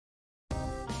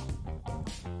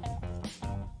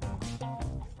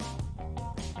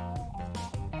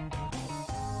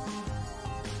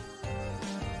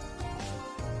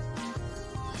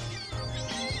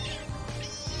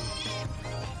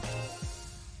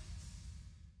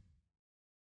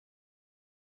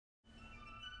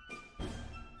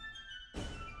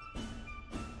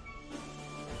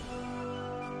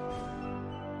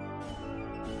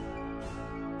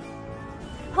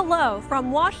Hello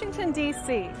from Washington,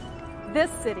 D.C.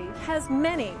 This city has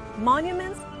many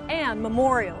monuments and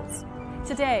memorials.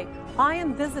 Today, I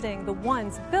am visiting the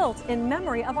ones built in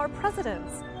memory of our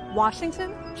presidents,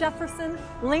 Washington, Jefferson,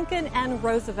 Lincoln, and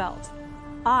Roosevelt.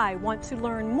 I want to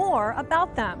learn more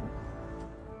about them.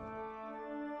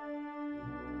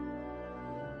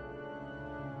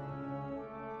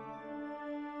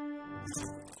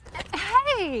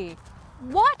 Hey,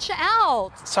 watch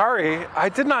out! Sorry, I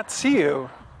did not see you.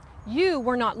 You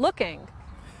were not looking.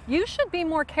 You should be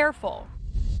more careful.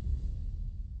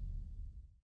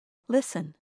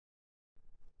 Listen.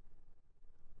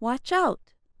 Watch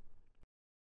out.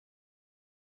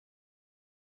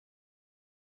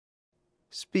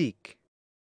 Speak.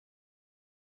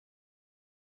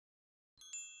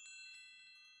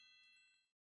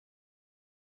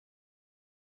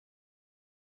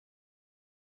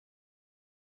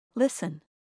 Listen.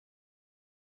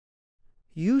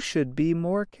 You should be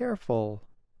more careful.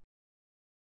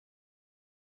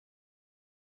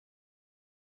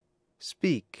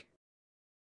 Speak.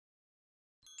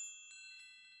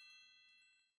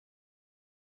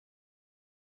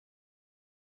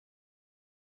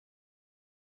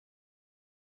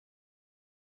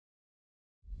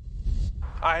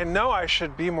 I know I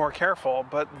should be more careful,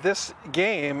 but this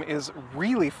game is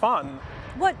really fun.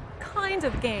 What kind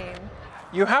of game?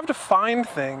 You have to find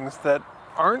things that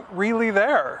aren't really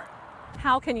there.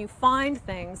 How can you find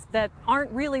things that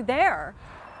aren't really there?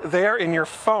 They're in your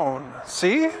phone,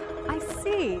 see? I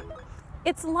see.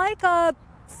 It's like a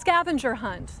scavenger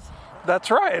hunt.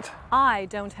 That's right. I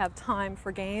don't have time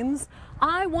for games.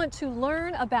 I want to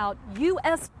learn about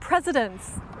U.S.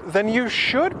 presidents. Then you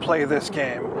should play this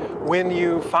game. When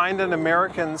you find an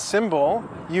American symbol,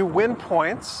 you win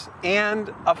points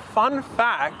and a fun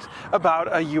fact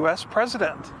about a U.S.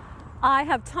 president. I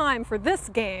have time for this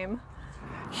game.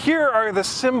 Here are the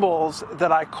symbols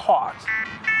that I caught.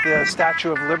 The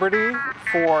Statue of Liberty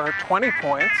for 20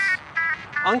 points,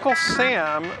 Uncle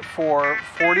Sam for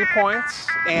 40 points,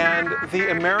 and the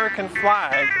American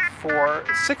flag for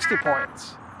 60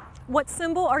 points. What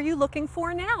symbol are you looking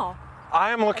for now? I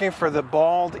am looking for the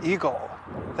bald eagle.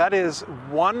 That is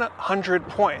 100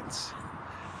 points.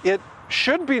 It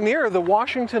should be near the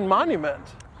Washington Monument.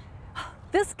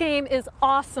 This game is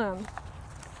awesome.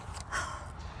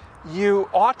 You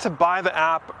ought to buy the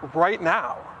app right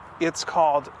now. It's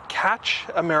called Catch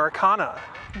Americana.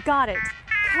 Got it.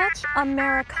 Catch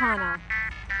Americana.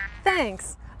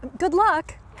 Thanks. Good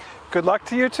luck. Good luck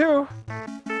to you too.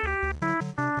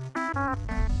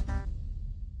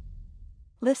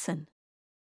 Listen.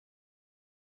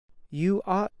 You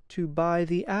ought to buy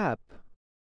the app.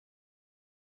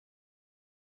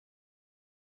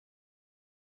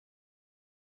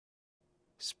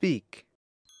 Speak.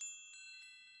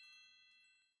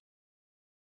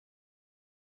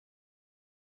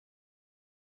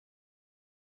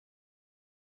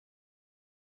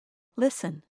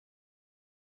 Listen.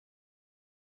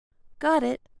 Got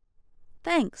it.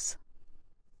 Thanks.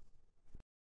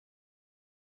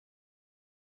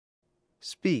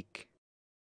 Speak.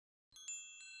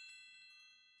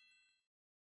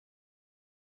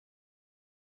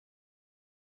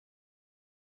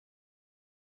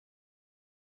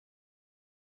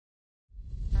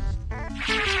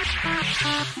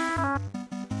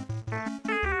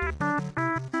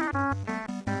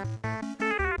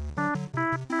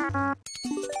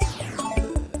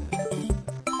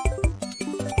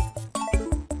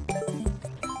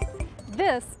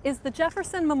 This is the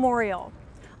Jefferson Memorial.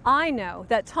 I know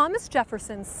that Thomas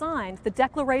Jefferson signed the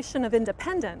Declaration of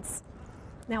Independence.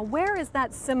 Now, where is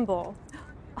that symbol?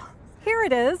 Here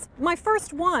it is, my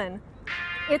first one.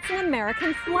 It's an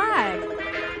American flag.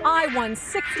 I won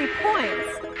 60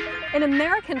 points. An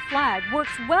American flag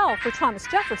works well for Thomas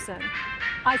Jefferson.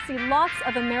 I see lots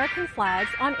of American flags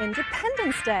on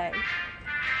Independence Day.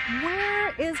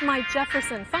 Where is my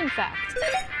Jefferson fun fact?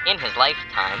 In his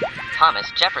lifetime,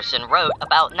 Thomas Jefferson wrote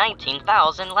about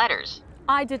 19,000 letters.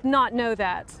 I did not know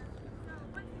that.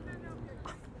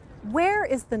 Where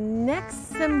is the next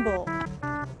symbol?